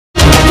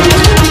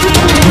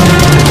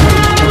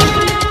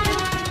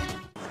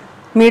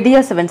Media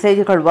 7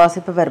 செய்திகள்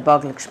வாசிப்பவர்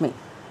பாகலட்சுமி.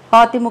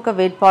 அதிமுக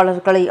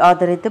வேட்பாளர்களை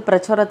ஆதரித்து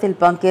பிரச்சாரத்தில்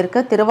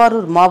பங்கேற்க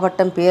திருவாரூர்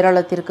மாவட்டம்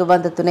பேரளத்திற்கு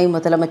வந்த துணை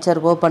முதலமைச்சர்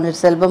ஓ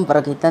பன்னீர்செல்வம்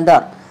வருகை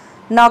தந்தார்.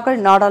 நாகை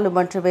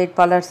நாடாளுமன்ற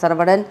வேட்பாளர்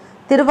சரவணன்,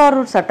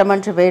 திருவாரூர்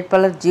சட்டமன்ற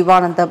வேட்பாளர்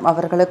ஜீவானந்தம்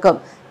அவர்களுக்கும்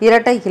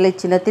இரட்டை இலை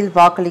சின்னத்தில்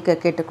வாக்களிக்க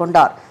கேட்டுக்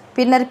கொண்டார்.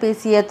 பின்னர்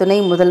பேசிய துணை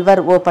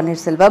முதல்வர் ஓ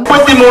பன்னீர்செல்வம்,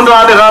 33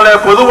 ஆண்டு கால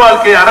பொது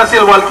வாழ்க்கை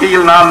அரசியல்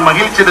வாழ்க்கையில் நான்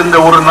மகிழ்ச்சியடைந்த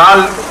ஒரு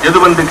நாள்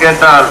எதுவென்று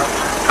கேட்டால்,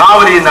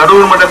 காவிரி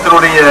நடுவர்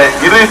மன்றத்தினுடைய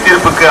இறுதி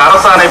தீர்ப்புக்கு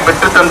அரசாணை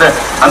பெற்று தந்த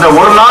அந்த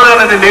ஒரு நாள்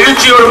என்ற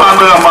நிகழ்ச்சியோடு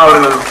அம்மா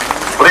அவர்கள்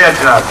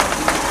உரையாற்றினார்.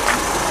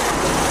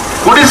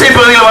 குடிசை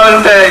பகுதியில்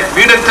வாழ்கின்ற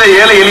வீடற்ற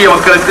ஏழை எளிய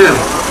மக்களுக்கு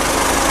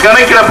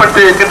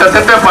கணக்கிடப்பட்டு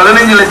கிட்டத்தட்ட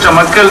 15 லட்சம்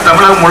மக்கள்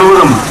தமிழகம்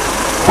முழுவதும்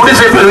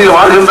குடிசை பகுதியில்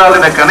வாழ்கின்றார்கள்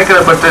என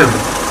கணக்கிடப்பட்டு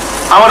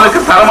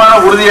அவர்களுக்கு தரமான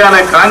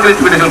உறுதியான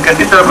கான்கிரீட் வீடுகள்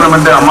கட்டித்தரப்படும்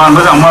என்று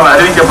அம்மாவால்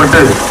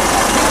அறிவிக்கப்பட்டு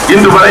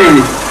இன்று வரை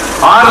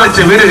 6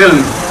 லட்சம் வீடுகள்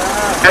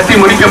கட்டி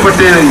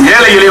முடிக்கப்பட்டு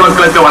ஏழை எளிய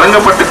மக்களுக்கு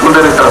வழங்கப்பட்டுக்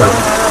கொண்டிருக்கிறது.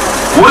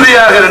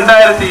 உறுதியாக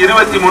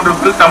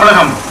 2023க்குள்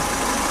தமிழகம்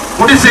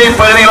குடிசை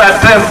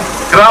பகுதிகளற்ற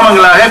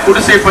கிராமங்களாக,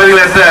 குடிசை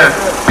பகுதிகளற்ற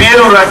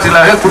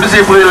பேரூராட்சிகளாக,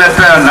 குடிசை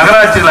பகுதிகளற்ற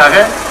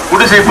நகராட்சிகளாக,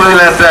 குடிசை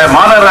பகுதிகளற்ற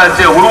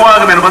மாநகராட்சி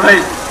உருவாகும் என்பதை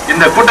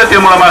இந்த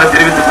கூட்டத்தின் மூலமாக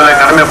தெரிவித்துக் கொள்ள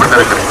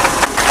கடமைப்பட்டிருக்கிறேன்.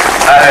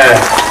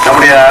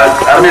 நம்முடைய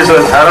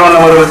அருமேஸ்வரர் சரவணன்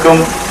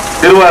அவர்களுக்கும்,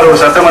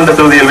 திருவாரூர் சட்டமன்ற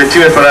தொகுதியில் வெற்றி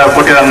வேட்பாளர்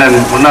போட்டியிட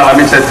முன்னாள்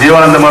அமைச்சர்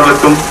ஜீவானந்தம்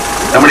அவர்களுக்கும்,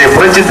 நம்முடைய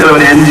புரட்சித்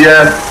தலைவர்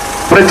எம்ஜிஆர்,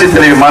 புரட்சித்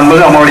தலைவி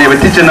மாண்புமிகு அம்மாவுடைய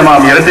வெற்றி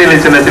சின்னமாம் இரட்டை இலை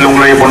சின்னத்தில்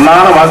உங்களுடைய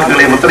பொன்னான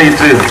வாக்குகளை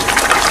முத்திரையிட்டு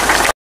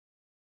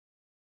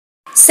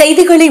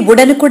செய்திகளை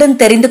உடனுக்குடன்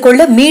தெரிந்து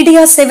கொள்ள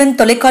மீடியா 7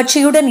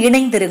 தொலைக்காட்சியுடன்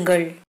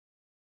இணைந்திருங்கள்.